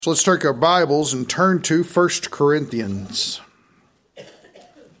So let's take our Bibles and turn to 1 Corinthians. I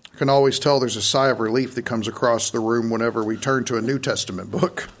can always tell there's a sigh of relief that comes across the room whenever we turn to a New Testament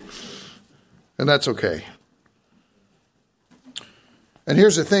book. And that's okay. And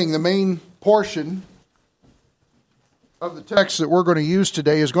here's the thing, the main portion of the text that we're going to use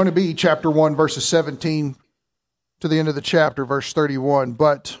today is going to be chapter 1, verses 17 to the end of the chapter, verse 31.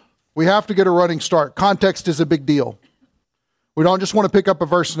 But we have to get a running start. Context is a big deal. We don't just want to pick up a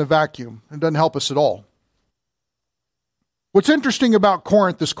verse in a vacuum. It doesn't help us at all. What's interesting about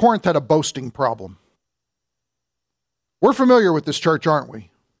Corinth is Corinth had a boasting problem. We're familiar with this church, aren't we?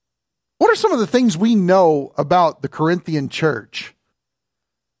 What are some of the things we know about the Corinthian church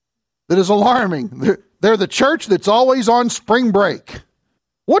that is alarming? They're the church that's always on spring break.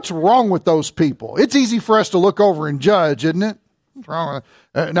 What's wrong with those people? It's easy for us to look over and judge, isn't it? What's wrong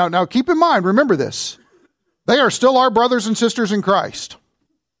with Now keep in mind, remember this. They are still our brothers and sisters in Christ.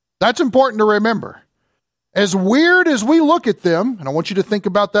 That's important to remember. As weird as we look at them, and I want you to think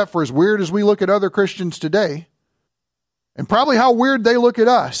about that for as weird as we look at other Christians today, and probably how weird they look at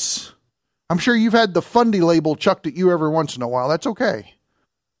us. I'm sure you've had the fundy label chucked at you every once in a while. That's okay.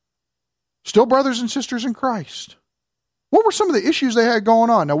 Still brothers and sisters in Christ. What were some of the issues they had going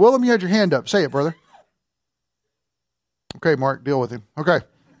on? Now, Willem, you had your hand up. Say it, brother. Okay, Mark, deal with him. Okay.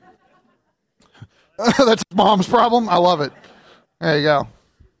 That's mom's problem. I love it. There you go.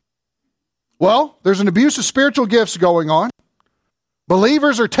 Well, there's an abuse of spiritual gifts going on.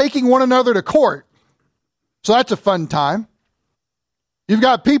 Believers are taking one another to court. So that's a fun time. You've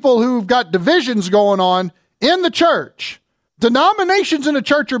got people who've got divisions going on in the church. Denominations in a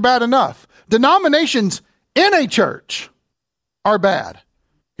church are bad enough. Denominations in a church are bad.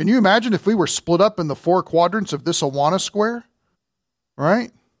 Can you imagine if we were split up in the four quadrants of this Awana square?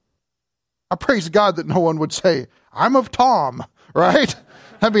 Right? I praise God that no one would say, I'm of Tom, right?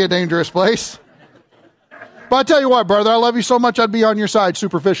 That'd be a dangerous place. But I tell you what, brother, I love you so much I'd be on your side,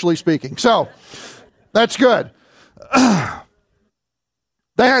 superficially speaking. So, that's good. They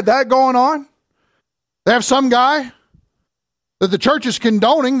had that going on. They have some guy that the church is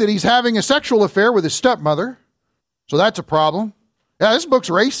condoning that he's having a sexual affair with his stepmother. So that's a problem. Yeah, this book's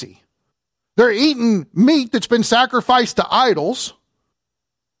racy. They're eating meat that's been sacrificed to idols.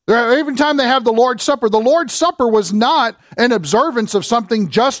 Every time they have the Lord's Supper was not an observance of something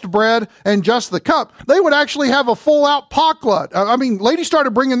just bread and just the cup. They would actually have a full-out potluck. I mean, ladies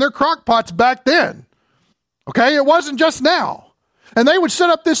started bringing their crock pots back then. Okay, it wasn't just now. And they would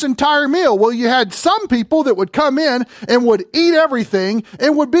set up this entire meal. Well, you had some people that would come in and would eat everything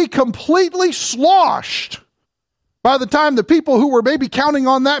and would be completely sloshed by the time the people who were maybe counting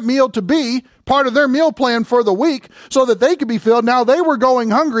on that meal to be part of their meal plan for the week so that they could be filled. Now they were going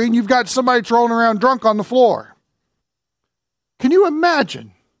hungry and you've got somebody trolling around drunk on the floor. Can you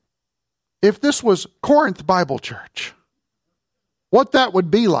imagine if this was Corinth Bible Church? What that would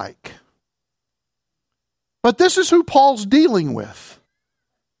be like. But this is who Paul's dealing with.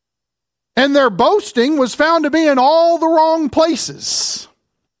 And their boasting was found to be in all the wrong places,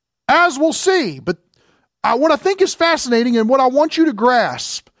 as we'll see. But what I think is fascinating and what I want you to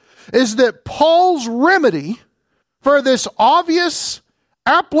grasp is that Paul's remedy for this obvious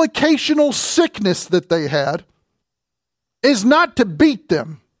applicational sickness that they had is not to beat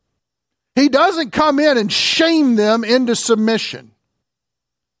them. He doesn't come in and shame them into submission.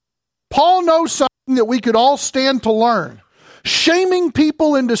 Paul knows something that we could all stand to learn. Shaming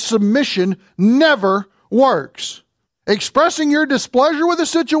people into submission never works. Expressing your displeasure with a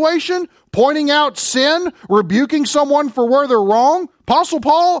situation, pointing out sin, rebuking someone for where they're wrong. Apostle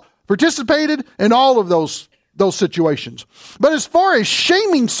Paul participated in all of those situations. But as far as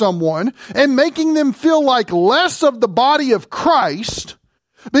shaming someone and making them feel like less of the body of Christ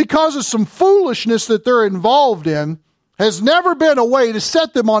because of some foolishness that they're involved in, has never been a way to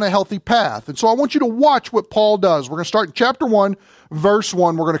set them on a healthy path. And so I want you to watch what Paul does. We're going to start in chapter 1, verse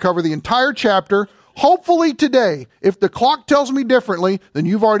 1. We're going to cover the entire chapter. Hopefully today, if the clock tells me differently, then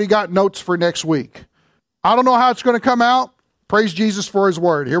you've already got notes for next week. I don't know how it's going to come out. Praise Jesus for his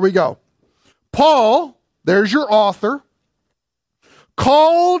word. Here we go. Paul, there's your author,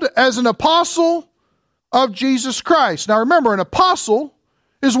 called as an apostle of Jesus Christ. Now remember, an apostle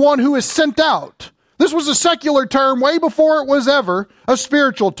is one who is sent out. This was a secular term way before it was ever a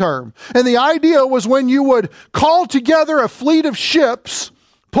spiritual term. And the idea was when you would call together a fleet of ships,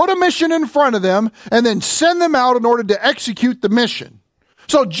 put a mission in front of them, and then send them out in order to execute the mission.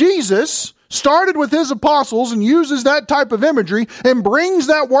 So Jesus started with his apostles and uses that type of imagery and brings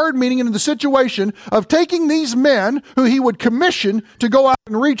that word meaning into the situation of taking these men who he would commission to go out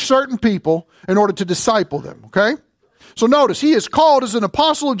and reach certain people in order to disciple them, okay? So notice, he is called as an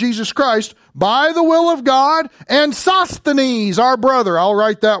apostle of Jesus Christ by the will of God, and Sosthenes, our brother. I'll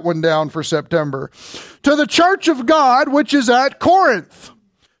write that one down for September. To the church of God, which is at Corinth,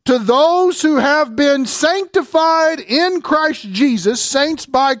 to those who have been sanctified in Christ Jesus, saints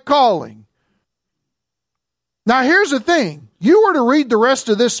by calling. Now here's the thing. You were to read the rest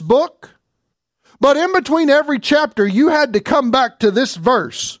of this book, but in between every chapter, you had to come back to this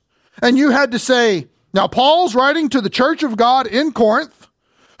verse. And you had to say, now Paul's writing to the church of God in Corinth,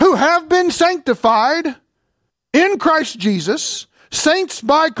 who have been sanctified in Christ Jesus, saints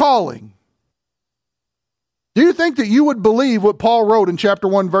by calling. Do you think that you would believe what Paul wrote in chapter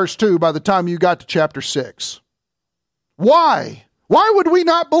 1, verse 2 by the time you got to chapter 6? Why? Why would we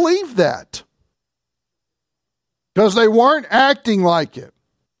not believe that? Because they weren't acting like it.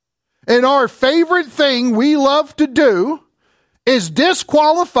 And our favorite thing we love to do is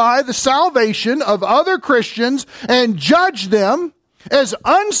disqualify the salvation of other Christians and judge them as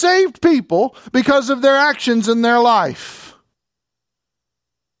unsaved people because of their actions in their life.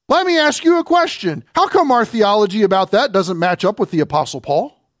 Let me ask you a question. How come our theology about that doesn't match up with the Apostle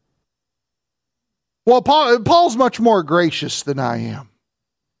Paul? Well, Paul's much more gracious than I am.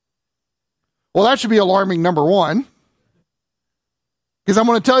 Well, that should be alarming, number one. Because I'm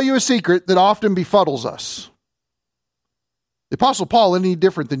going to tell you a secret that often befuddles us. The Apostle Paul isn't any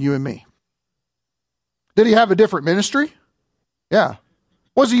different than you and me. Did he have a different ministry? Yeah.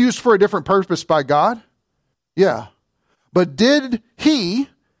 Was he used for a different purpose by God? Yeah. But did he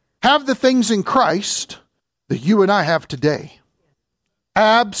have the things in Christ that you and I have today?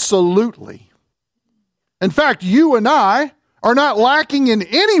 Absolutely. In fact, you and I are not lacking in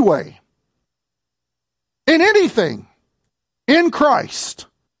any way, in anything, in Christ.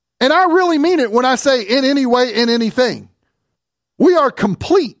 And I really mean it when I say in any way, in anything. We are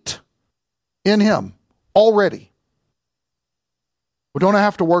complete in him already. Well, don't I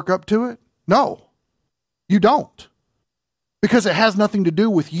have to work up to it? No, you don't. Because it has nothing to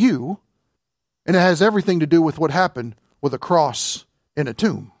do with you, and it has everything to do with what happened with a cross in a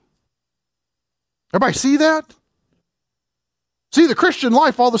tomb. Everybody see that? See, the Christian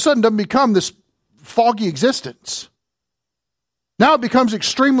life all of a sudden doesn't become this foggy existence. Now it becomes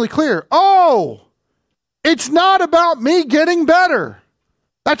extremely clear. Oh, it's not about me getting better.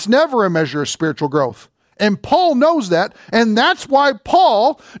 That's never a measure of spiritual growth. And Paul knows that, and that's why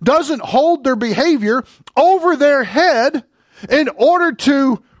Paul doesn't hold their behavior over their head in order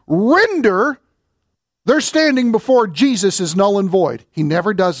to render their standing before Jesus as null and void. He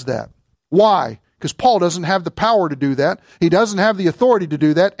never does that. Why? Because Paul doesn't have the power to do that. He doesn't have the authority to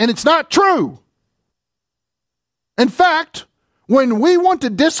do that, and it's not true. In fact, when we want to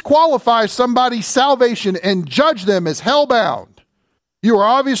disqualify somebody's salvation and judge them as hellbound, you are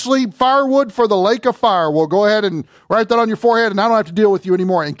obviously firewood for the lake of fire. Well, go ahead and write that on your forehead, and I don't have to deal with you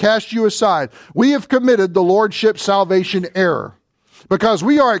anymore, and cast you aside. We have committed the lordship salvation error because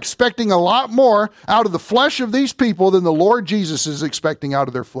we are expecting a lot more out of the flesh of these people than the Lord Jesus is expecting out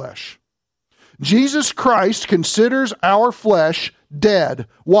of their flesh. Jesus Christ considers our flesh dead.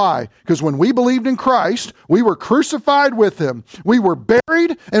 Why? Because when we believed in Christ, we were crucified with him. We were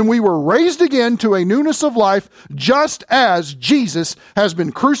buried and we were raised again to a newness of life, just as Jesus has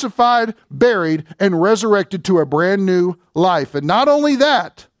been crucified, buried, and resurrected to a brand new life. And not only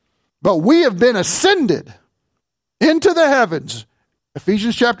that, but we have been ascended into the heavens.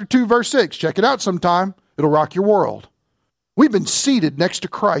 Ephesians chapter 2, verse 6. Check it out sometime. It'll rock your world. We've been seated next to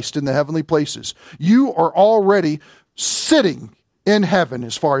Christ in the heavenly places. You are already sitting in heaven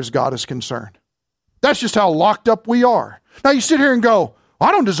as far as God is concerned. That's just how locked up we are. Now you sit here and go,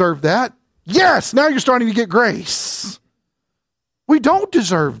 I don't deserve that. Yes, now you're starting to get grace. We don't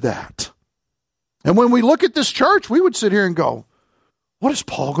deserve that. And when we look at this church, we would sit here and go, what is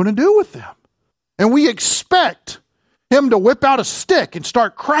Paul going to do with them? And we expect him to whip out a stick and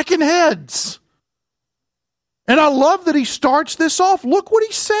start cracking heads. And I love that he starts this off. Look what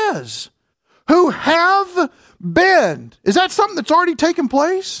he says. Who have been. Is that something that's already taken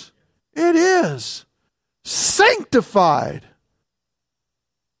place? It is. Sanctified.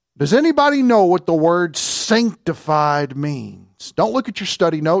 Does anybody know what the word sanctified means? Don't look at your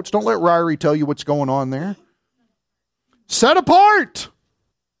study notes. Don't let Ryrie tell you what's going on there. Set apart.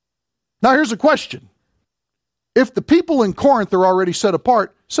 Now here's a question. If the people in Corinth are already set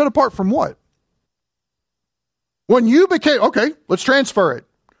apart from what? When you became, okay, let's transfer it.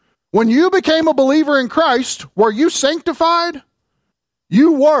 When you became a believer in Christ, were you sanctified?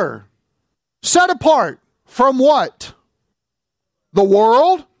 You were. Set apart from what? The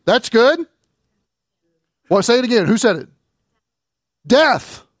world? That's good. Well, say it again. Who said it?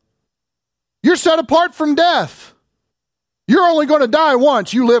 Death. You're set apart from death. You're only going to die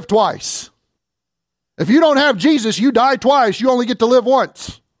once. You live twice. If you don't have Jesus, you die twice. You only get to live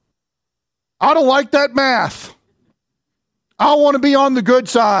once. I don't like that math. I want to be on the good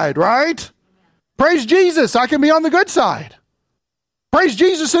side, right? Praise Jesus, I can be on the good side. Praise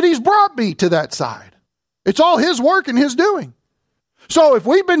Jesus that he's brought me to that side. It's all his work and his doing. So if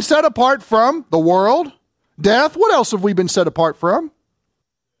we've been set apart from the world, death, what else have we been set apart from?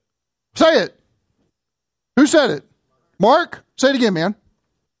 Say it. Who said it? Mark? Say it again, man.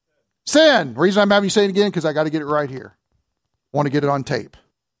 Sin. The reason I'm having you say it again because I got to get it right here. I want to get it on tape.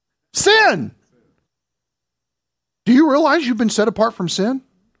 Sin. Do you realize you've been set apart from sin?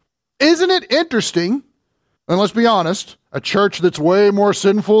 Isn't it interesting? And let's be honest, a church that's way more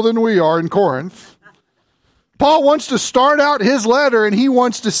sinful than we are in Corinth. Paul wants to start out his letter and he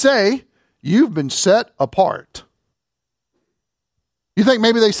wants to say, you've been set apart. You think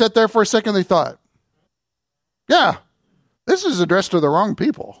maybe they sat there for a second, they thought, yeah, this is addressed to the wrong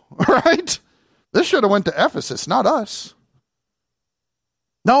people, right? This should have went to Ephesus, not us.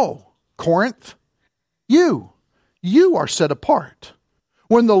 No, Corinth, you are set apart.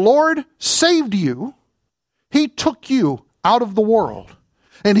 When the Lord saved you, he took you out of the world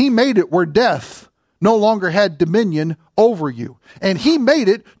and he made it where death no longer had dominion over you. And he made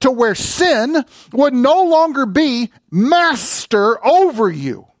it to where sin would no longer be master over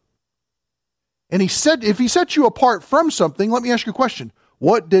you. And he said, if he set you apart from something, let me ask you a question.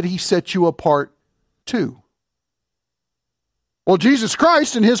 What did he set you apart to? Well, Jesus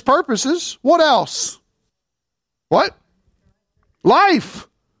Christ and his purposes. What else? What? Life.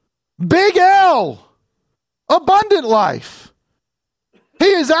 Big L. Abundant life.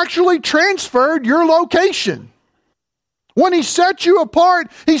 He has actually transferred your location. When he set you apart,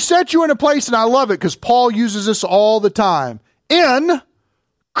 he set you in a place, and I love it because Paul uses this all the time. In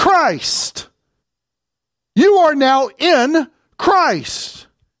Christ. You are now in Christ.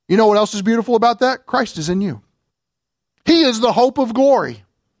 You know what else is beautiful about that? Christ is in you. He is the hope of glory.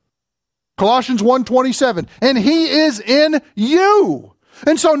 Colossians 1:27. And he is in you.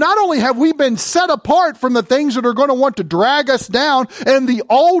 And so not only have we been set apart from the things that are going to want to drag us down and the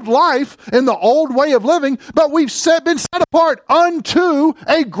old life and the old way of living, but we've been set apart unto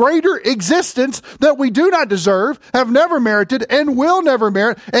a greater existence that we do not deserve, have never merited, and will never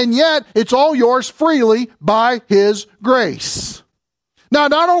merit, and yet it's all yours freely by his grace. Now,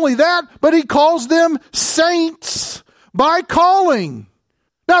 not only that, but he calls them saints by calling.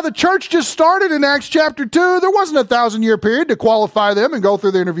 Now, the church just started in Acts chapter 2. There wasn't a 1,000-year period to qualify them and go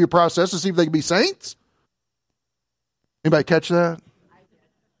through the interview process to see if they could be saints. Anybody catch that?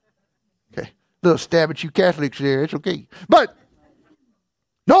 Okay. Little stab at you Catholics there. It's okay. But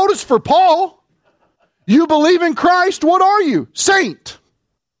notice for Paul, you believe in Christ. What are you? Saint.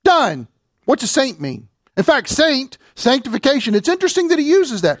 Done. What's a saint mean? In fact, sanctification, it's interesting that he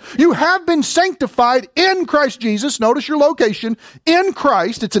uses that. You have been sanctified in Christ Jesus. Notice your location. In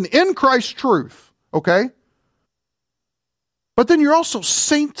Christ. It's an in Christ truth. Okay? But then you're also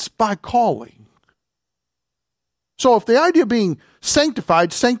saints by calling. So if the idea of being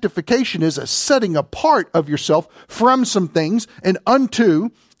sanctified, sanctification is a setting apart of yourself from some things and unto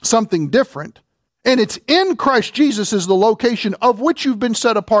something different. And it's in Christ Jesus is the location of which you've been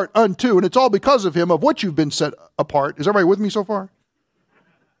set apart unto. And it's all because of him of which you've been set apart. Is everybody with me so far?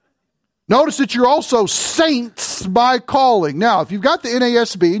 Notice that you're also saints by calling. Now, if you've got the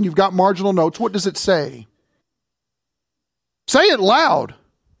NASB and you've got marginal notes, what does it say? Say it loud.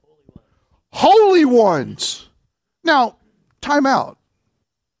 Holy ones. Now, time out.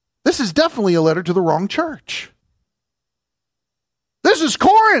 This is definitely a letter to the wrong church. This is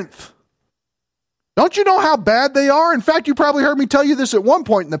Corinth. Don't you know how bad they are? In fact, you probably heard me tell you this at one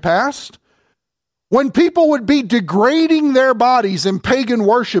point in the past. When people would be degrading their bodies in pagan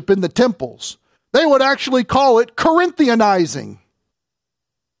worship in the temples, they would actually call it Corinthianizing.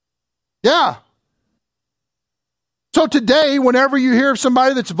 Yeah. So today, whenever you hear of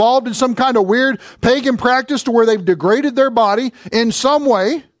somebody that's involved in some kind of weird pagan practice to where they've degraded their body in some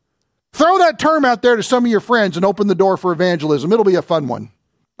way, throw that term out there to some of your friends and open the door for evangelism. It'll be a fun one.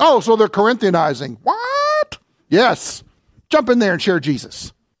 Oh, so they're Corinthianizing. What? Yes. Jump in there and share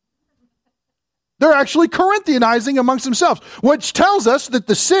Jesus. They're actually Corinthianizing amongst themselves, which tells us that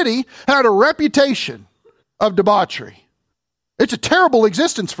the city had a reputation of debauchery. It's a terrible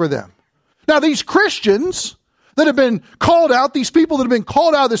existence for them. Now, these Christians that have been called out, these people that have been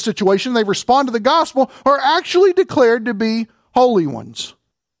called out of this situation, they've responded to the gospel, are actually declared to be holy ones.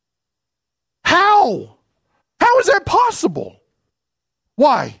 How? How is that possible?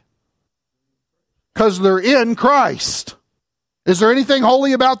 Why? Because they're in Christ. Is there anything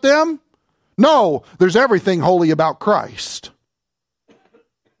holy about them? No, there's everything holy about Christ.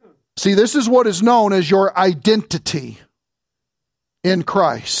 See, this is what is known as your identity in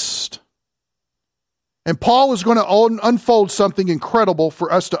Christ. And Paul is going to unfold something incredible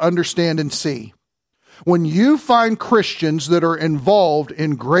for us to understand and see. When you find Christians that are involved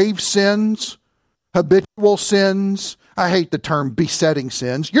in grave sins, habitual sins, I hate the term besetting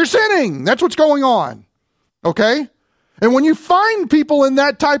sins, you're sinning. That's what's going on. Okay? And when you find people in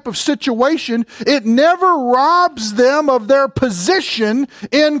that type of situation, it never robs them of their position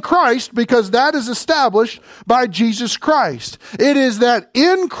in Christ, because that is established by Jesus Christ. It is that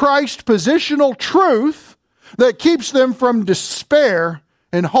in Christ positional truth that keeps them from despair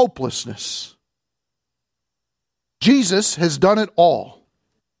and hopelessness. Jesus has done it all.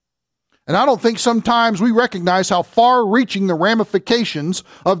 And I don't think sometimes we recognize how far-reaching the ramifications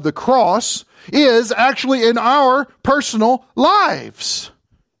of the cross is actually in our personal lives.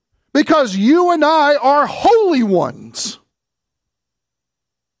 Because you and I are holy ones.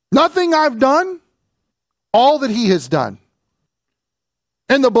 Nothing I've done, all that He has done.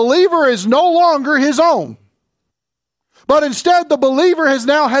 And the believer is no longer his own. But instead, the believer has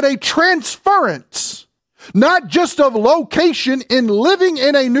now had a transference, not just of location in living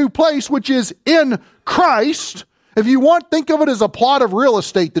in a new place, which is in Christ. If you want, think of it as a plot of real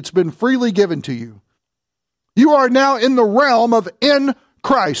estate that's been freely given to you. You are now in the realm of in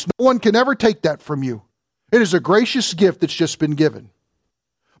Christ. No one can ever take that from you. It is a gracious gift that's just been given.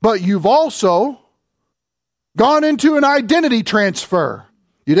 But you've also gone into an identity transfer.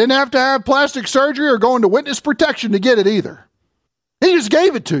 You didn't have to have plastic surgery or go into witness protection to get it either. He just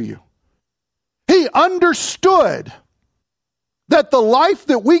gave it to you. He understood that the life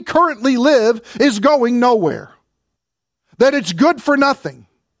that we currently live is going nowhere. That it's good for nothing.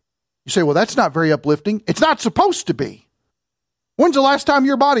 You say, well, that's not very uplifting. It's not supposed to be. When's the last time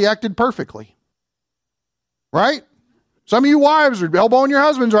your body acted perfectly? Right? Some of you wives are elbowing your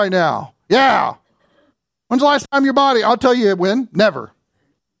husbands right now. Yeah. When's the last time your body? I'll tell you when. Never.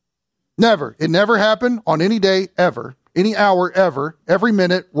 Never. It never happened on any day ever. Any hour ever. Every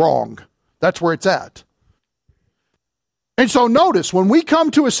minute wrong. That's where it's at. And so notice, when we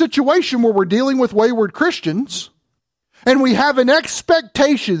come to a situation where we're dealing with wayward Christians, and we have an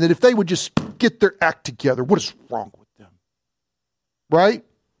expectation that if they would just get their act together, what is wrong with them? Right?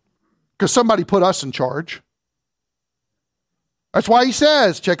 Because somebody put us in charge. That's why he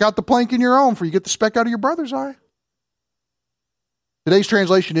says, check out the plank in your own, for you get the speck out of your brother's eye. Today's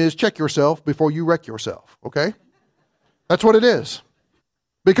translation is, check yourself before you wreck yourself. Okay? That's what it is.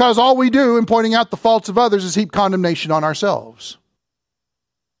 Because all we do in pointing out the faults of others is heap condemnation on ourselves.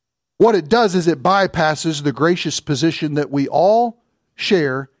 What it does is it bypasses the gracious position that we all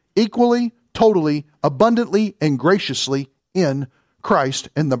share equally, totally, abundantly, and graciously in Christ,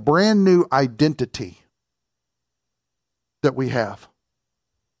 and the brand new identity that we have.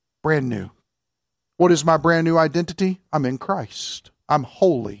 Brand new. What is my brand new identity? I'm in Christ. I'm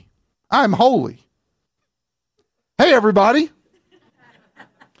holy. I'm holy. Hey, everybody.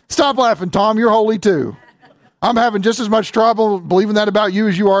 Stop laughing, Tom. You're holy too. I'm having just as much trouble believing that about you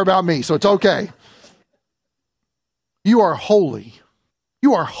as you are about me, so it's okay. You are holy.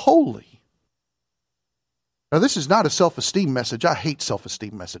 You are holy. Now, this is not a self-esteem message. I hate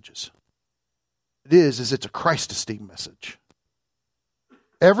self-esteem messages. It is it's a Christ-esteem message.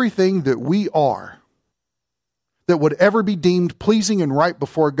 Everything that we are that would ever be deemed pleasing and right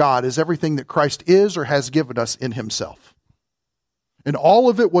before God is everything that Christ is or has given us in Himself. And all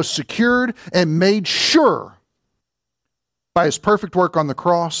of it was secured and made sure by His perfect work on the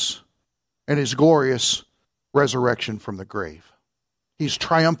cross and His glorious resurrection from the grave. He's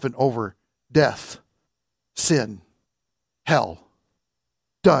triumphant over death, sin, hell.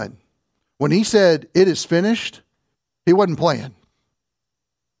 Done. When He said, it is finished, He wasn't playing.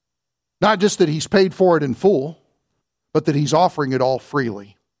 Not just that He's paid for it in full, but that He's offering it all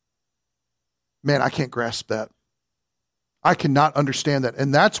freely. Man, I can't grasp that. I cannot understand that.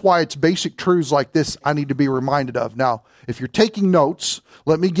 And that's why it's basic truths like this I need to be reminded of. Now, if you're taking notes,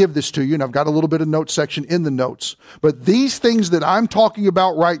 let me give this to you. And I've got a little bit of notes section in the notes. But these things that I'm talking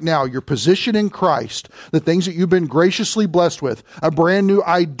about right now, your position in Christ, the things that you've been graciously blessed with, a brand new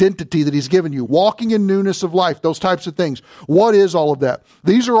identity that He's given you, walking in newness of life, those types of things. What is all of that?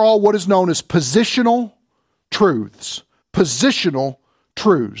 These are all what is known as positional truths. Positional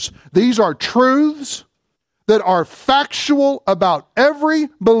truths. These are truths that are factual about every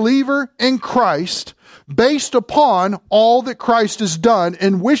believer in Christ based upon all that Christ has done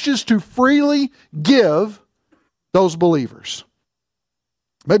and wishes to freely give those believers.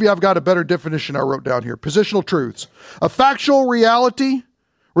 Maybe I've got a better definition I wrote down here. Positional truths. A factual reality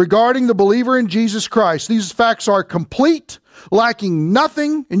regarding the believer in Jesus Christ. These facts are complete, lacking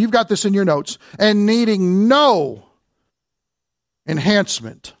nothing, and you've got this in your notes, and needing no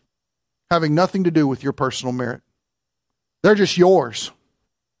enhancement, having nothing to do with your personal merit. They're just yours.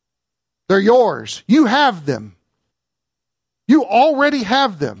 They're yours. You have them. You already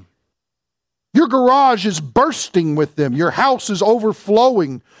have them. Your garage is bursting with them. Your house is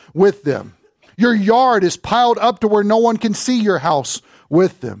overflowing with them. Your yard is piled up to where no one can see your house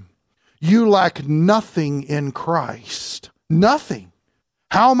with them. You lack nothing in Christ. Nothing.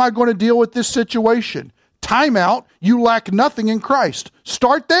 How am I going to deal with this situation? Time out. You lack nothing in Christ.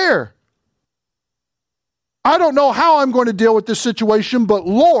 Start there. I don't know how I'm going to deal with this situation, but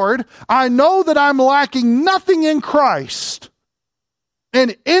Lord, I know that I'm lacking nothing in Christ.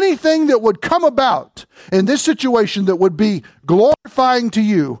 And anything that would come about in this situation that would be glorifying to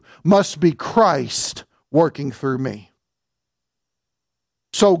you must be Christ working through me.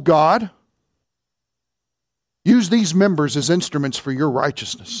 So God, use these members as instruments for your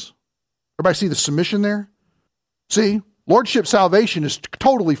righteousness. Everybody see the submission there? See, lordship salvation is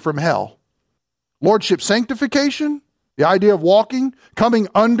totally from hell. Lordship sanctification, the idea of walking, coming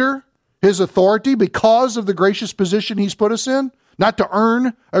under his authority because of the gracious position he's put us in, not to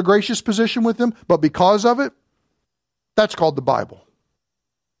earn a gracious position with him, but because of it, that's called the Bible.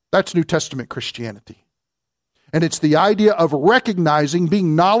 That's New Testament Christianity. And it's the idea of recognizing,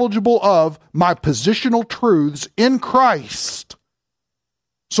 being knowledgeable of my positional truths in Christ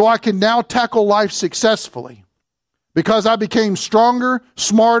so I can now tackle life successfully. Because I became stronger,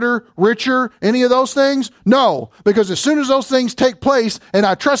 smarter, richer, any of those things? No, because as soon as those things take place and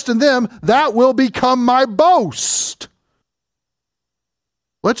I trust in them, that will become my boast.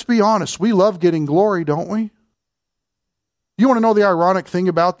 Let's be honest, we love getting glory, don't we? You want to know the ironic thing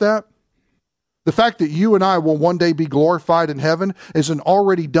about that? The fact that you and I will one day be glorified in heaven is an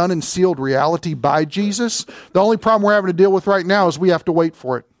already done and sealed reality by Jesus. The only problem we're having to deal with right now is we have to wait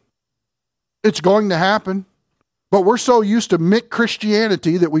for it. It's going to happen. But we're so used to Mick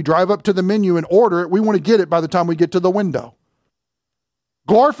Christianity that we drive up to the menu and order it. We want to get it by the time we get to the window.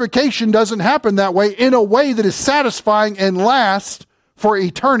 Glorification doesn't happen that way in a way that is satisfying and lasts for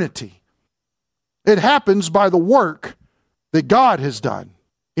eternity. It happens by the work that God has done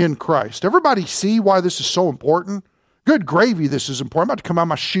in Christ. Everybody see why this is so important? Good gravy, this is important. I'm about to come out of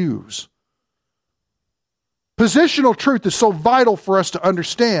my shoes. Positional truth is so vital for us to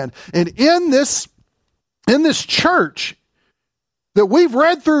understand. And in this church that we've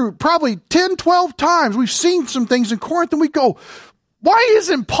read through probably 10, 12 times, we've seen some things in Corinth and we go, why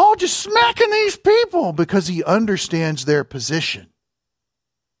isn't Paul just smacking these people? Because he understands their position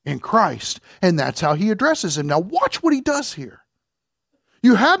in Christ. And that's how he addresses them. Now watch what he does here.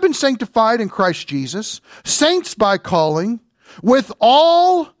 You have been sanctified in Christ Jesus, saints by calling, with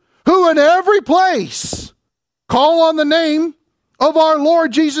all who in every place call on the name of our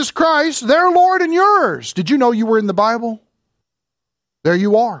Lord Jesus Christ, their Lord and yours. Did you know you were in the Bible? There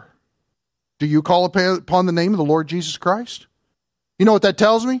you are. Do you call upon the name of the Lord Jesus Christ? You know what that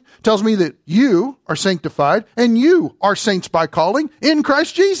tells me? It tells me that you are sanctified and you are saints by calling in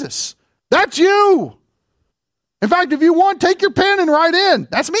Christ Jesus. That's you. In fact, if you want, take your pen and write in.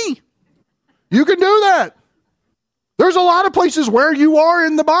 That's me. You can do that. There's a lot of places where you are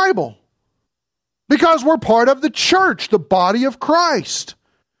in the Bible. Because we're part of the church, the body of Christ.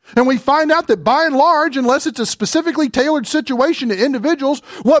 And we find out that by and large, unless it's a specifically tailored situation to individuals,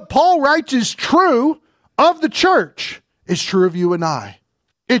 what Paul writes is true of the church. It's true of you and I.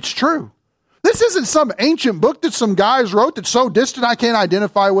 It's true. This isn't some ancient book that some guys wrote that's so distant I can't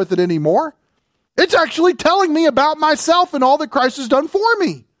identify with it anymore. It's actually telling me about myself and all that Christ has done for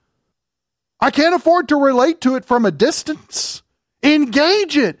me. I can't afford to relate to it from a distance.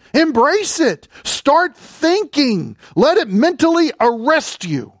 Engage it. Embrace it. Start thinking. Let it mentally arrest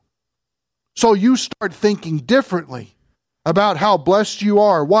you. So you start thinking differently about how blessed you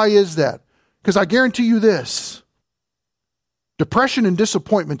are. Why is that? Because I guarantee you this. Depression and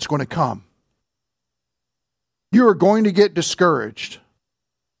disappointment is going to come. You are going to get discouraged.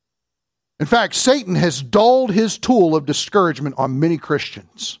 In fact, Satan has dulled his tool of discouragement on many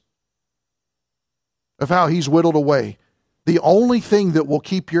Christians of how he's whittled away. The only thing that will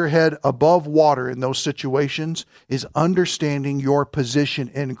keep your head above water in those situations is understanding your position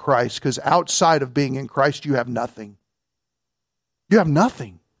in Christ. Because outside of being in Christ, you have nothing. You have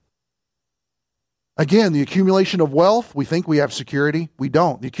nothing. Again, the accumulation of wealth, we think we have security. We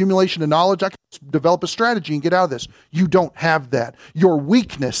don't. The accumulation of knowledge, I can develop a strategy and get out of this. You don't have that. Your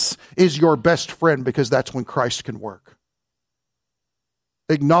weakness is your best friend because that's when Christ can work.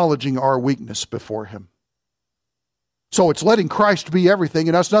 Acknowledging our weakness before Him. So it's letting Christ be everything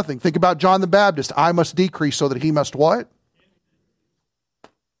and us nothing. Think about John the Baptist. I must decrease so that he must what?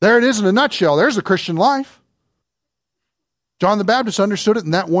 There it is in a nutshell. There's the Christian life. John the Baptist understood it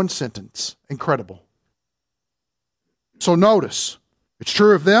in that one sentence. Incredible. So notice, it's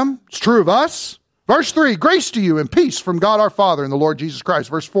true of them, it's true of us. Verse 3, grace to you and peace from God our Father and the Lord Jesus Christ.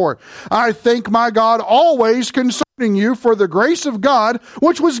 Verse 4, I thank my God always concerning you for the grace of God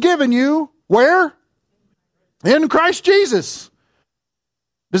which was given you, where? In Christ Jesus.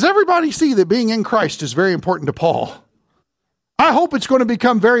 Does everybody see that being in Christ is very important to Paul? I hope it's going to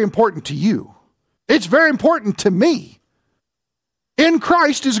become very important to you. It's very important to me. In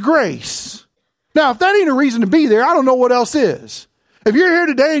Christ is grace. Now, if that ain't a reason to be there, I don't know what else is. If you're here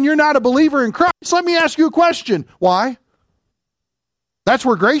today and you're not a believer in Christ, let me ask you a question. Why? That's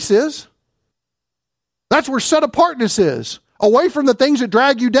where grace is. That's where set apartness is. Away from the things that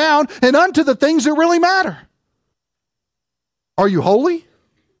drag you down and unto the things that really matter. Are you holy?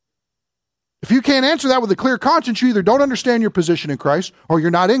 If you can't answer that with a clear conscience, you either don't understand your position in Christ or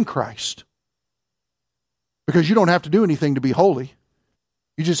you're not in Christ. Because you don't have to do anything to be holy.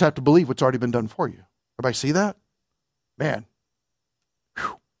 You just have to believe what's already been done for you. Everybody see that? Man.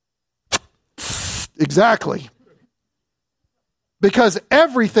 Whew. Exactly. Because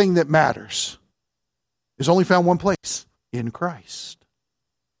everything that matters is only found one place, in Christ.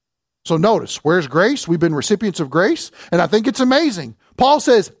 So notice, where's grace? We've been recipients of grace, and I think it's amazing. Paul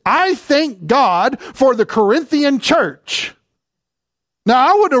says, I thank God for the Corinthian church. Now,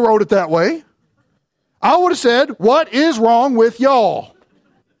 I wouldn't have wrote it that way. I would have said, what is wrong with y'all?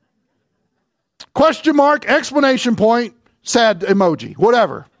 Question mark, exclamation point, sad emoji,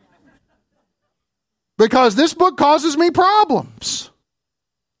 whatever. Because this book causes me problems.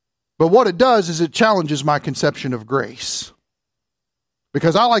 But what it does is it challenges my conception of grace.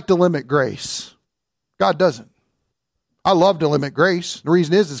 Because I like to limit grace. God doesn't. I love to limit grace. The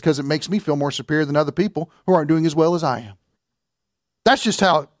reason is because it makes me feel more superior than other people who aren't doing as well as I am. That's just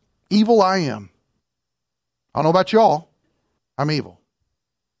how evil I am. I don't know about y'all. I'm evil.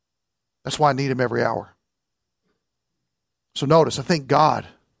 That's why I need him every hour. So notice, I thank God.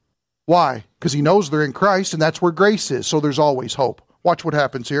 Why? Because he knows they're in Christ, and that's where grace is. So there's always hope. Watch what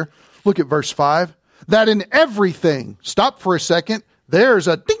happens here. Look at verse 5. That in everything, stop for a second. There's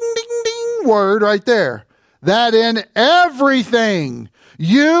a ding, ding, ding word right there. That in everything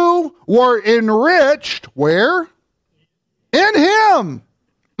you were enriched, where? In him.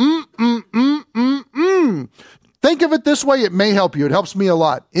 Think of it this way, it may help you. It helps me a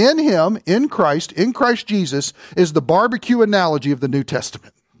lot. In him, in Christ Jesus, is the barbecue analogy of the New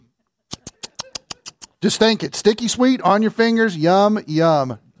Testament. Just think it. Sticky sweet on your fingers. Yum,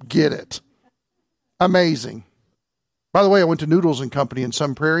 yum. Get it. Amazing. By the way, I went to Noodles and Company in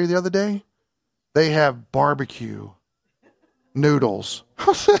Sun Prairie the other day. They have barbecue noodles.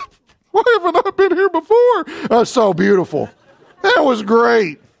 I said, why haven't I been here before? That's so beautiful. That was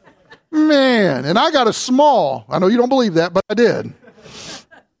great. Man, and I got a small. I know you don't believe that, but I did.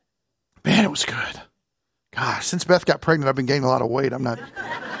 Man, it was good. Gosh, since Beth got pregnant, I've been gaining a lot of weight. I'm not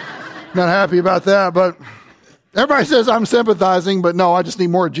happy about that, but everybody says I'm sympathizing, but no, I just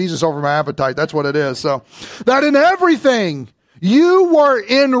need more of Jesus over my appetite. That's what it is. So, that in everything you were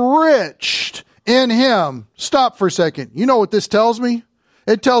enriched in him. Stop for a second. You know what this tells me?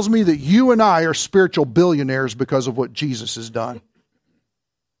 It tells me that you and I are spiritual billionaires because of what Jesus has done.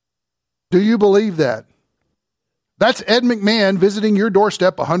 Do you believe that? That's Ed McMahon visiting your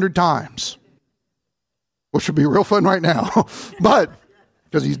doorstep 100 times. Which would be real fun right now. But,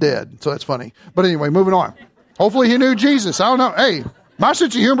 because he's dead, so that's funny. But anyway, moving on. Hopefully he knew Jesus. I don't know. Hey, my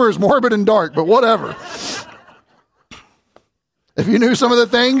sense of humor is morbid and dark, but whatever. If you knew some of the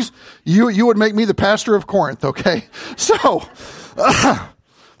things, you would make me the pastor of Corinth, okay? So,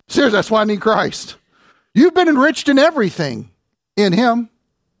 seriously, that's why I need Christ. You've been enriched in everything in him.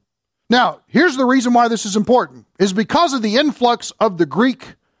 Now, here's the reason why this is important, is because of the influx of the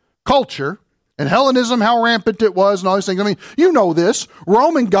Greek culture and Hellenism, how rampant it was and all these things. I mean, you know this.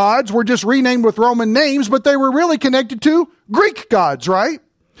 Roman gods were just renamed with Roman names, but they were really connected to Greek gods, right?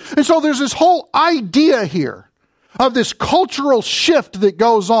 And so there's this whole idea here of this cultural shift that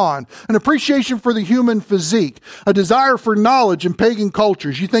goes on, an appreciation for the human physique, a desire for knowledge in pagan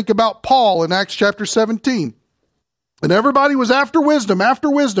cultures. You think about Paul in Acts chapter 17. And everybody was after wisdom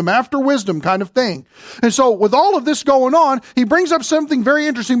kind of thing. And so with all of this going on, he brings up something very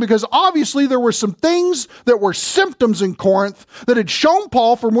interesting because obviously there were some things that were symptoms in Corinth that had shown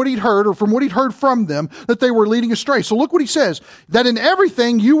Paul from what he'd heard or from what he'd heard from them that they were leading astray. So look what he says, that in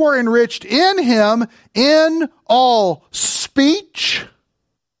everything you were enriched in him in all speech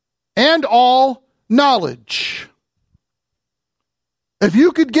and all knowledge. If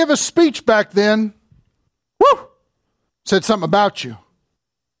you could give a speech back then, said something about you.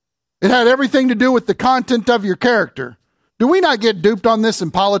 It had everything to do with the content of your character. Do we not get duped on this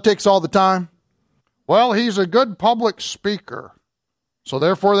in politics all the time? Well, he's a good public speaker, so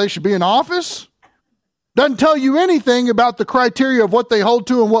therefore they should be in office? Doesn't tell you anything about the criteria of what they hold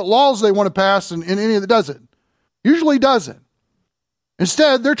to and what laws they want to pass, and any of it does it. Usually doesn't.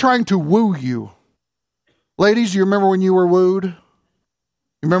 Instead, they're trying to woo you. Ladies, you remember when you were wooed? You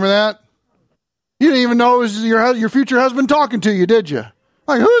remember that? You didn't even know it was your future husband talking to you, did you?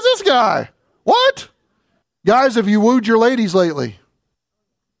 Like, who is this guy? What? Guys, have you wooed your ladies lately?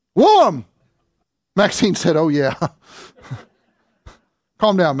 Woo them. Maxine said, oh yeah.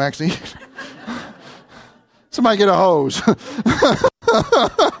 Calm down, Maxine. Somebody get a hose.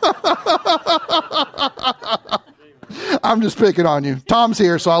 I'm just picking on you. Tom's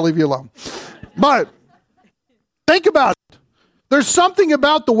here, so I'll leave you alone. But think about it. There's something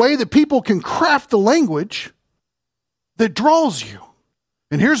about the way that people can craft the language that draws you.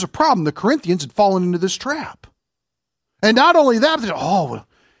 And here's the problem. The Corinthians had fallen into this trap. And not only that, well,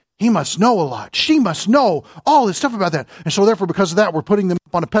 he must know a lot. She must know all this stuff about that. And so therefore, because of that, we're putting them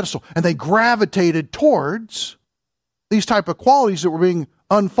up on a pedestal. And they gravitated towards these type of qualities that were being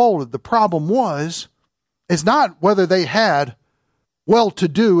unfolded. The problem is not whether they had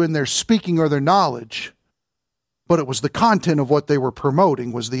well-to-do in their speaking or their knowledge, but it was the content of what they were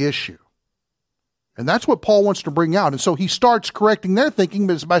promoting was the issue. And that's what Paul wants to bring out. And so he starts correcting their thinking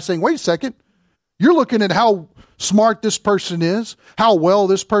by saying, wait a second, you're looking at how smart this person is, how well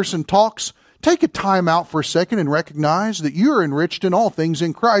this person talks. Take a time out for a second and recognize that you're enriched in all things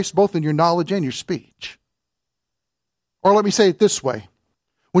in Christ, both in your knowledge and your speech. Or let me say it this way.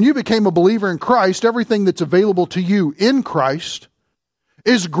 When you became a believer in Christ, everything that's available to you in Christ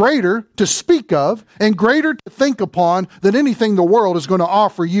is greater to speak of and greater to think upon than anything the world is going to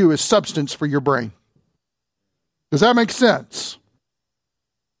offer you as substance for your brain. Does that make sense?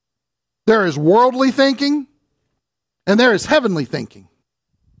 There is worldly thinking and there is heavenly thinking.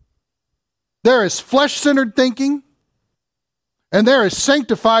 There is flesh-centered thinking and there is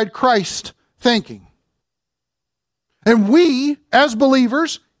sanctified Christ thinking. And we, as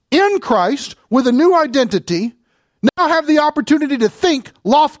believers in Christ with a new identity, now have the opportunity to think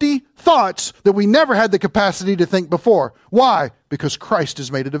lofty thoughts that we never had the capacity to think before. Why? Because Christ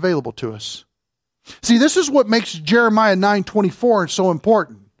has made it available to us. See, this is what makes Jeremiah 9:24 so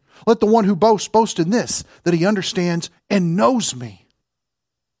important. Let the one who boasts boast in this, that he understands and knows me.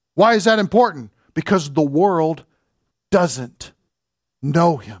 Why is that important? Because the world doesn't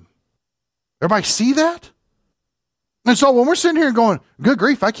know him. Everybody see that? And so when we're sitting here going, good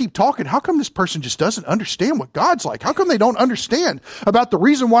grief, I keep talking. How come this person just doesn't understand what God's like? How come they don't understand about the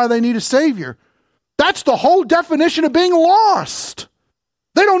reason why they need a Savior? That's the whole definition of being lost.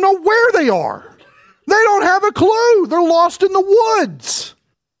 They don't know where they are. They don't have a clue. They're lost in the woods.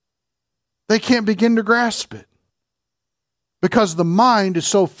 They can't begin to grasp it because the mind is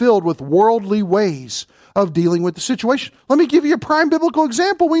so filled with worldly ways of dealing with the situation. Let me give you a prime biblical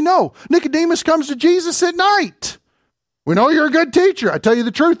example. We know Nicodemus comes to Jesus at night. We know you're a good teacher. I tell you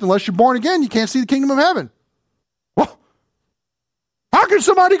the truth, unless you're born again, you can't see the kingdom of heaven. Well, how can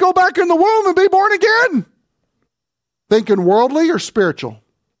somebody go back in the womb and be born again? Thinking worldly or spiritual?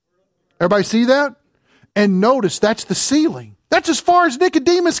 Everybody see that? And notice that's the ceiling. That's as far as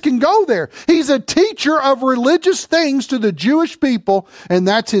Nicodemus can go there. He's a teacher of religious things to the Jewish people, and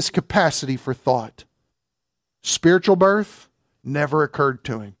that's his capacity for thought. Spiritual birth never occurred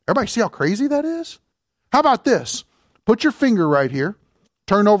to him. Everybody see how crazy that is? How about this? Put your finger right here.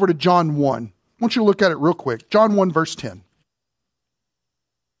 Turn over to John 1. I want you to look at it real quick. John 1 verse 10.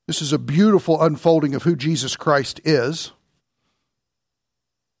 This is a beautiful unfolding of who Jesus Christ is.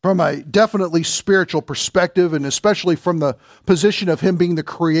 From a definitely spiritual perspective, and especially from the position of him being the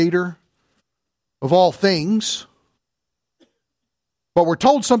creator of all things. But we're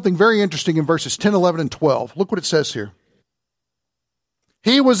told something very interesting in verses 10, 11, and 12. Look what it says here.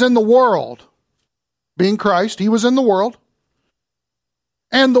 He was in the world, being Christ, he was in the world,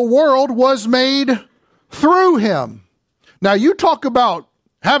 and the world was made through him. Now you talk about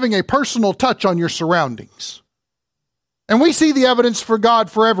having a personal touch on your surroundings. And we see the evidence for God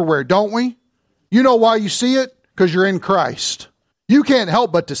for everywhere, don't we? You know why you see it? Because you're in Christ. You can't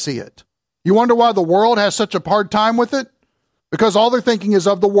help but to see it. You wonder why the world has such a hard time with it? Because all they're thinking is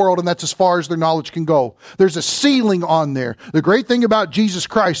of the world, and that's as far as their knowledge can go. There's a ceiling on there. The great thing about Jesus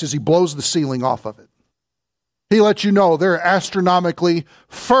Christ is he blows the ceiling off of it. He lets you know there are astronomically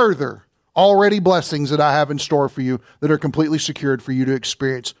further already blessings that I have in store for you that are completely secured for you to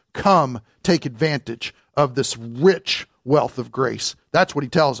experience. Come, take advantage of this rich wealth of grace. That's what he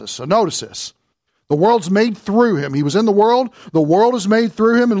tells us. So notice this. The world's made through him. He was in the world is made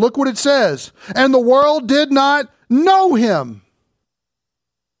through him, and look what it says. And the world did not know him.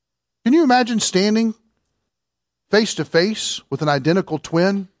 Can you imagine standing face to face with an identical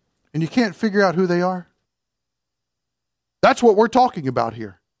twin and you can't figure out who they are? That's what we're talking about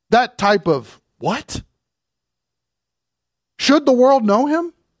here. That type of what? Should the world know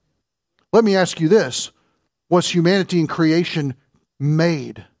him? Let me ask you this. Was humanity and creation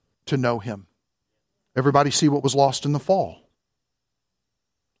made to know him? Everybody see what was lost in the fall.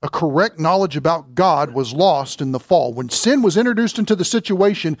 A correct knowledge about God was lost in the fall. When sin was introduced into the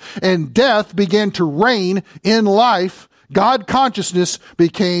situation and death began to reign in life, God consciousness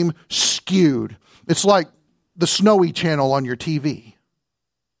became skewed. It's like the Snowy channel on your TV.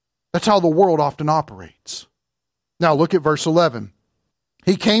 That's how the world often operates. Now look at verse 11.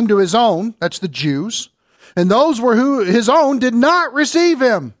 He came to his own, that's the Jews, and those were who his own did not receive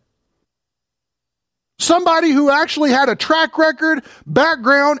him. Somebody who actually had a track record,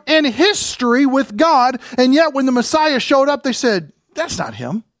 background, and history with God, and yet when the Messiah showed up, they said, that's not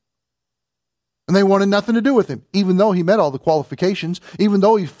him. And they wanted nothing to do with him, even though he met all the qualifications, even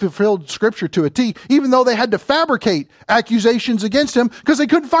though he fulfilled Scripture to a T, even though they had to fabricate accusations against him because they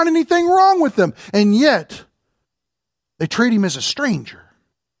couldn't find anything wrong with him. And yet, they treat him as a stranger.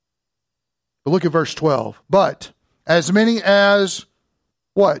 But look at verse 12. But as many as,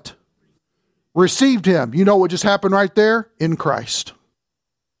 what? Received him. You know what just happened right there? In Christ.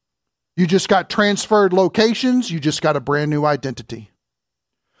 You just got transferred locations. You just got a brand new identity.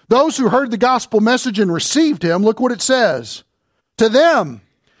 Those who heard the gospel message and received him, look what it says. To them,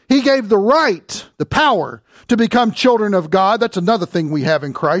 he gave the right, the power to become children of God. That's another thing we have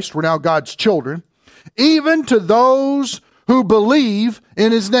in Christ. We're now God's children. Even to those who believe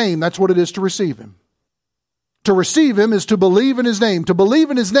in his name. That's what it is to receive him. To receive him is to believe in his name. To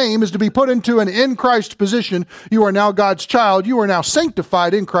believe in his name is to be put into an in Christ position. You are now God's child. You are now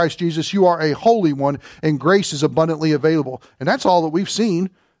sanctified in Christ Jesus. You are a holy one, and grace is abundantly available. And that's all that we've seen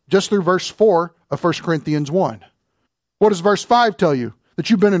just through verse 4 of 1 Corinthians 1. What does verse 5 tell you? That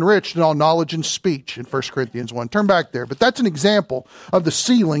you've been enriched in all knowledge and speech in 1 Corinthians 1. Turn back there. But that's an example of the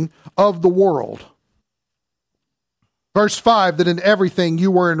sealing of the world. Verse 5, that in everything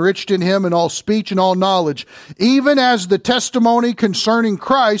you were enriched in him in all speech and all knowledge, even as the testimony concerning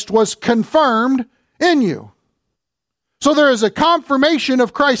Christ was confirmed in you. So there is a confirmation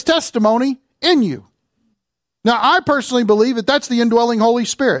of Christ's testimony in you. Now, I personally believe that that's the indwelling Holy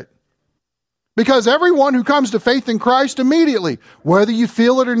Spirit. Because everyone who comes to faith in Christ immediately, whether you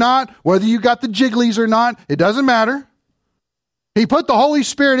feel it or not, whether you got the jigglies or not, it doesn't matter. He put the Holy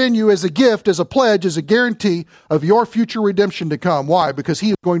Spirit in you as a gift, as a pledge, as a guarantee of your future redemption to come. Why? Because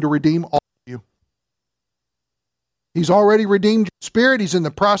he is going to redeem all of you. He's already redeemed your spirit. He's in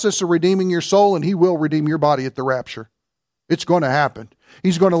the process of redeeming your soul, and he will redeem your body at the rapture. It's going to happen.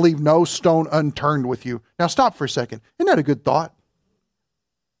 He's going to leave no stone unturned with you. Now stop for a second. Isn't that a good thought?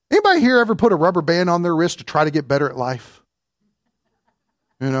 Anybody here ever put a rubber band on their wrist to try to get better at life?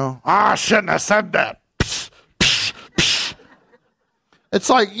 You know, I shouldn't have said that. It's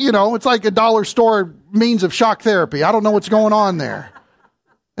like, it's like a dollar store means of shock therapy. I don't know what's going on there.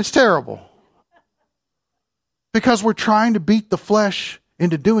 It's terrible. Because we're trying to beat the flesh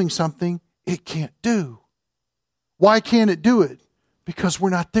into doing something it can't do. Why can't it do it? Because we're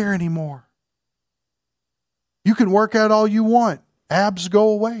not there anymore. You can work out all you want. Abs go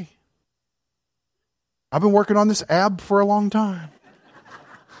away. I've been working on this ab for a long time.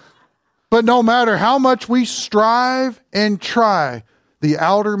 But no matter how much we strive and try, the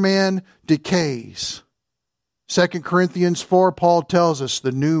outer man decays. 2 Corinthians 4, Paul tells us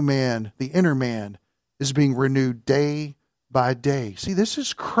the new man, the inner man, is being renewed day by day. See, this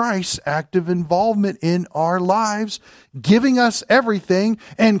is Christ's active involvement in our lives, giving us everything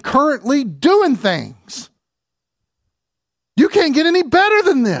and currently doing things. You can't get any better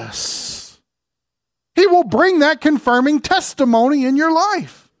than this. He will bring that confirming testimony in your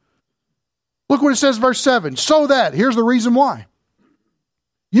life. Look what it says, verse 7. So that, here's the reason why.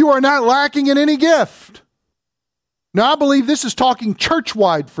 You are not lacking in any gift. Now, I believe this is talking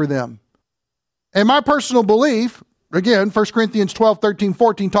church-wide for them. And my personal belief, again, 1 Corinthians 12, 13,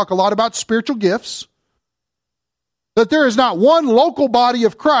 14 talk a lot about spiritual gifts. That there is not one local body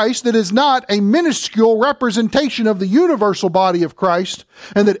of Christ that is not a minuscule representation of the universal body of Christ,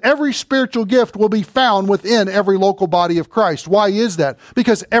 and that every spiritual gift will be found within every local body of Christ. Why is that?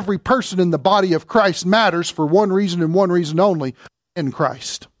 Because every person in the body of Christ matters for one reason and one reason only, in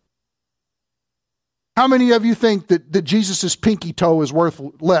Christ. How many of you think that Jesus' pinky toe is worth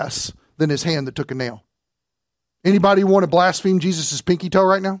less than his hand that took a nail? Anybody want to blaspheme Jesus' pinky toe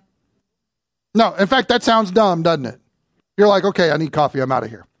right now? No. In fact, that sounds dumb, doesn't it? You're like, okay, I need coffee. I'm out of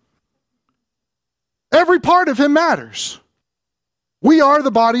here. Every part of him matters. We are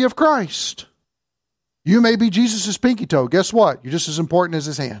the body of Christ. You may be Jesus' pinky toe. Guess what? You're just as important as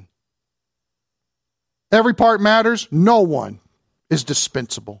his hand. Every part matters. No one is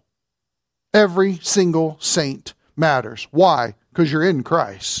dispensable. Every single saint matters. Why? Because you're in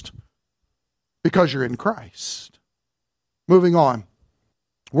Christ. Because you're in Christ. Moving on.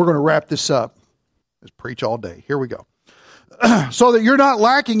 We're going to wrap this up. Let's preach all day. Here we go. So that you're not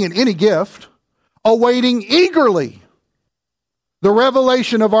lacking in any gift, awaiting eagerly the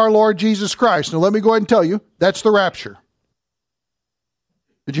revelation of our Lord Jesus Christ. Now let me go ahead and tell you, that's the rapture.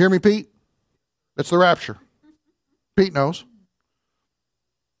 Did you hear me, Pete? That's the rapture. Pete knows.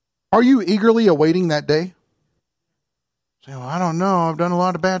 Are you eagerly awaiting that day? Say, well, I don't know. I've done a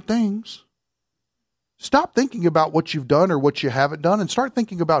lot of bad things. Stop thinking about what you've done or what you haven't done and start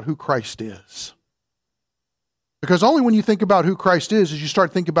thinking about who Christ is. Because only when you think about who Christ is you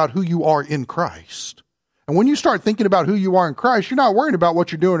start thinking about who you are in Christ. And when you start thinking about who you are in Christ, you're not worrying about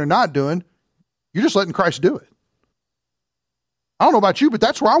what you're doing or not doing. You're just letting Christ do it. I don't know about you, but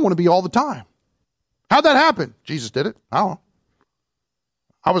that's where I want to be all the time. How'd that happen? Jesus did it. I don't know.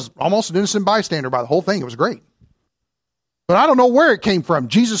 I was almost an innocent bystander by the whole thing. It was great. But I don't know where it came from.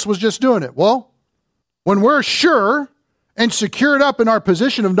 Jesus was just doing it. Well, when we're sure and secured up in our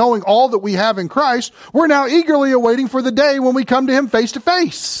position of knowing all that we have in Christ, we're now eagerly awaiting for the day when we come to him face to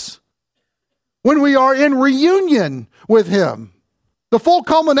face. When we are in reunion with him. The full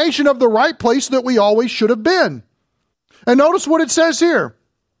culmination of the right place that we always should have been. And notice what it says here.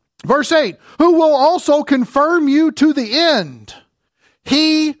 Verse 8, who will also confirm you to the end.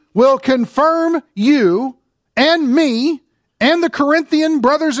 He will confirm you and me and the Corinthian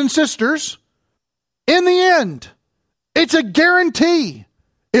brothers and sisters in the end. It's a guarantee.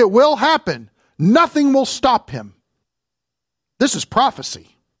 It will happen. Nothing will stop him. This is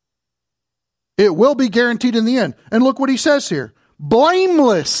prophecy. It will be guaranteed in the end. And look what he says here.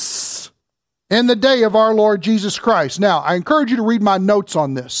 Blameless in the day of our Lord Jesus Christ. Now, I encourage you to read my notes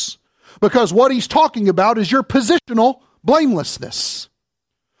on this. Because what he's talking about is your positional blamelessness.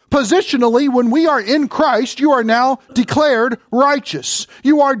 Positionally, when we are in Christ, you are now declared righteous.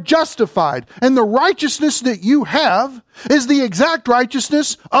 You are justified. And the righteousness that you have is the exact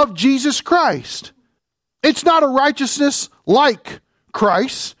righteousness of Jesus Christ. It's not a righteousness like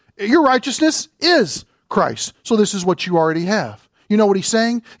Christ. Your righteousness is Christ. So this is what you already have. You know what he's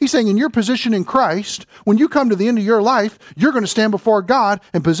saying? He's saying in your position in Christ, when you come to the end of your life, you're going to stand before God,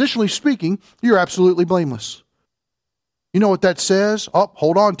 and positionally speaking, you're absolutely blameless. You know what that says? Oh,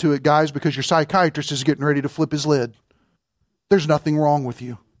 hold on to it, guys, because your psychiatrist is getting ready to flip his lid. There's nothing wrong with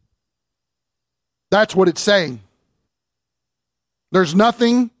you. That's what it's saying. There's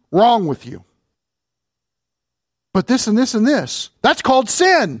nothing wrong with you. But this and this and this, that's called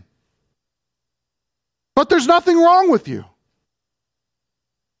sin. But there's nothing wrong with you.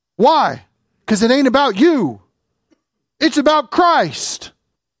 Why? Because it ain't about you. It's about Christ.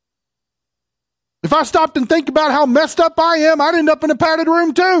 If I stopped and think about how messed up I am, I'd end up in a padded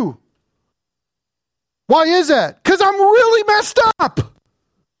room too. Why is that? Because I'm really messed up.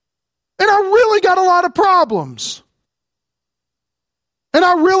 And I really got a lot of problems. And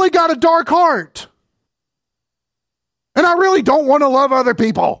I really got a dark heart. And I really don't want to love other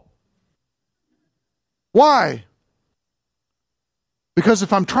people. Why? Because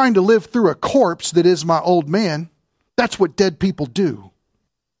if I'm trying to live through a corpse that is my old man, that's what dead people do.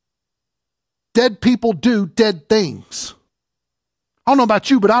 Dead people do dead things. I don't know about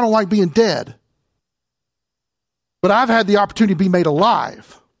you, but I don't like being dead. But I've had the opportunity to be made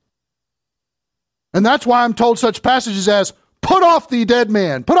alive. And that's why I'm told such passages as, put off the dead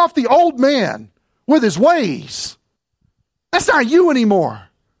man, put off the old man with his ways. That's not you anymore.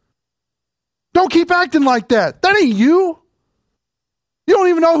 Don't keep acting like that. That ain't you. You don't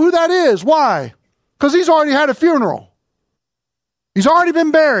even know who that is. Why? Because he's already had a funeral. He's already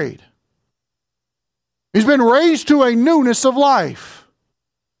been buried. He's been raised to a newness of life.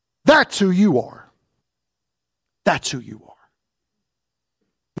 That's who you are. That's who you are.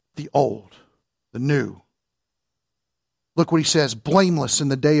 The old, the new. Look what he says, blameless in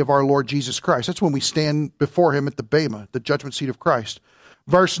the day of our Lord Jesus Christ. That's when we stand before him at the Bema, the judgment seat of Christ.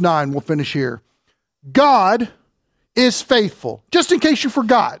 Verse 9, we'll finish here. God is faithful. Just in case you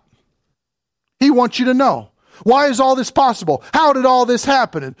forgot. He wants you to know. Why is all this possible? How did all this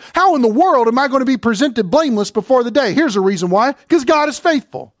happen? And how in the world am I going to be presented blameless before the day? Here's a reason why. Because God is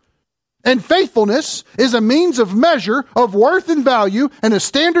faithful. And faithfulness is a means of measure of worth and value and a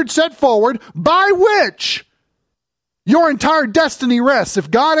standard set forward by which Your entire destiny rests. If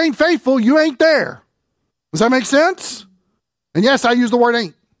God ain't faithful, you ain't there. Does that make sense? And yes, I use the word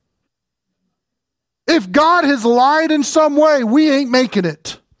ain't. If God has lied in some way, we ain't making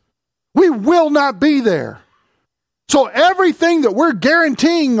it. We will not be there. So everything that we're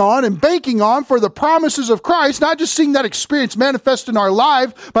guaranteeing on and banking on for the promises of Christ, not just seeing that experience manifest in our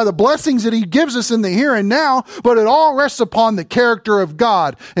life by the blessings that he gives us in the here and now, but it all rests upon the character of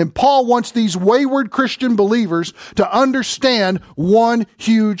God. And Paul wants these wayward Christian believers to understand one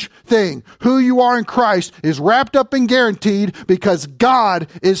huge thing. Who you are in Christ is wrapped up and guaranteed because God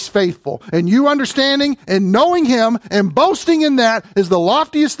is faithful. And you understanding and knowing him and boasting in that is the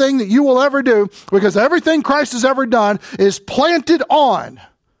loftiest thing that you will ever do, because everything Christ has ever done is planted on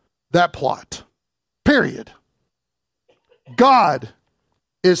that plot. Period. God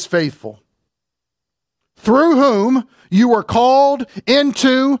is faithful, through whom you were called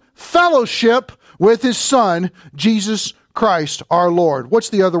into fellowship with his Son, Jesus Christ, our Lord. What's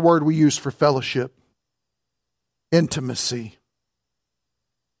the other word we use for fellowship? Intimacy.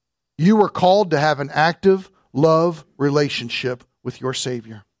 You were called to have an active love relationship with your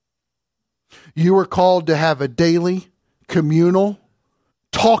Savior. You are called to have a daily, communal,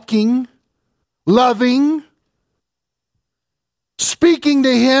 talking, loving, speaking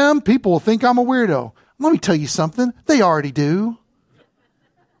to him. People will think I'm a weirdo. Let me tell you something. They already do.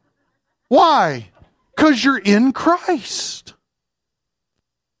 Why? Because you're in Christ.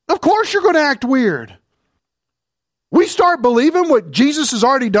 Of course you're going to act weird. We start believing what Jesus has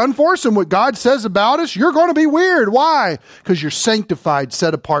already done for us and what God says about us, you're going to be weird. Why? Because you're sanctified,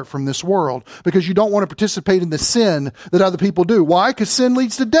 set apart from this world. Because you don't want to participate in the sin that other people do. Why? Because sin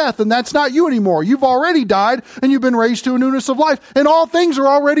leads to death, and that's not you anymore. You've already died, and you've been raised to a newness of life, and all things are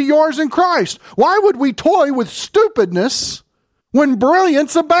already yours in Christ. Why would we toy with stupidness when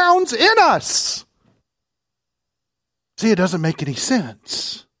brilliance abounds in us? See, it doesn't make any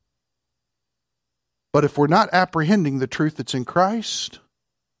sense. But if we're not apprehending the truth that's in Christ,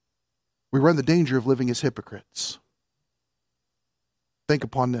 we run the danger of living as hypocrites. Think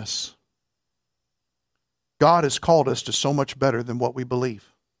upon this. God has called us to so much better than what we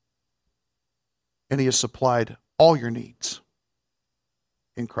believe. And he has supplied all your needs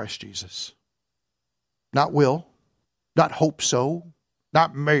in Christ Jesus. Not will, not hope so,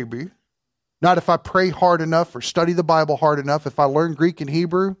 not maybe, not if I pray hard enough or study the Bible hard enough, if I learn Greek and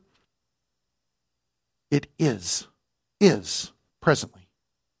Hebrew. It is presently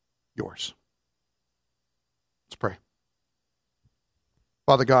yours. Let's pray.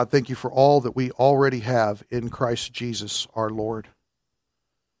 Father God, thank you for all that we already have in Christ Jesus our Lord.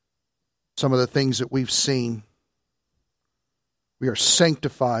 Some of the things that we've seen. We are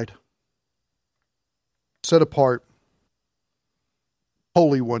sanctified, set apart,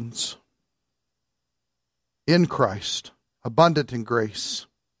 holy ones, in Christ, abundant in grace.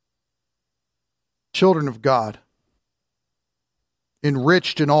 Children of God,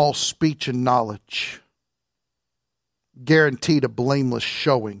 enriched in all speech and knowledge, guaranteed a blameless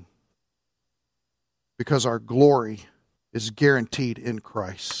showing, because our glory is guaranteed in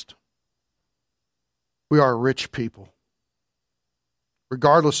Christ. We are a rich people,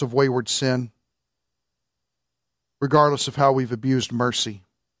 regardless of wayward sin, regardless of how we've abused mercy,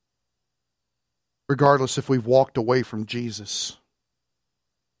 regardless if we've walked away from Jesus.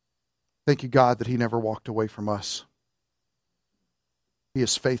 Thank you, God, that he never walked away from us. He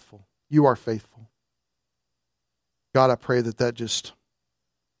is faithful. You are faithful. God, I pray that just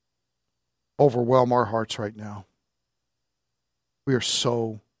overwhelm our hearts right now. We are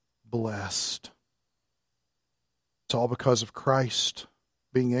so blessed. It's all because of Christ,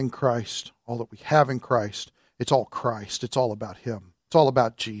 being in Christ, all that we have in Christ. It's all Christ. It's all about him. It's all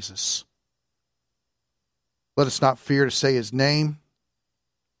about Jesus. Let us not fear to say his name,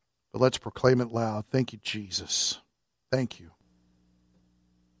 but let's proclaim it loud. Thank you, Jesus. Thank you.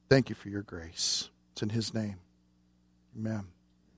 Thank you for your grace. It's in his name. Amen.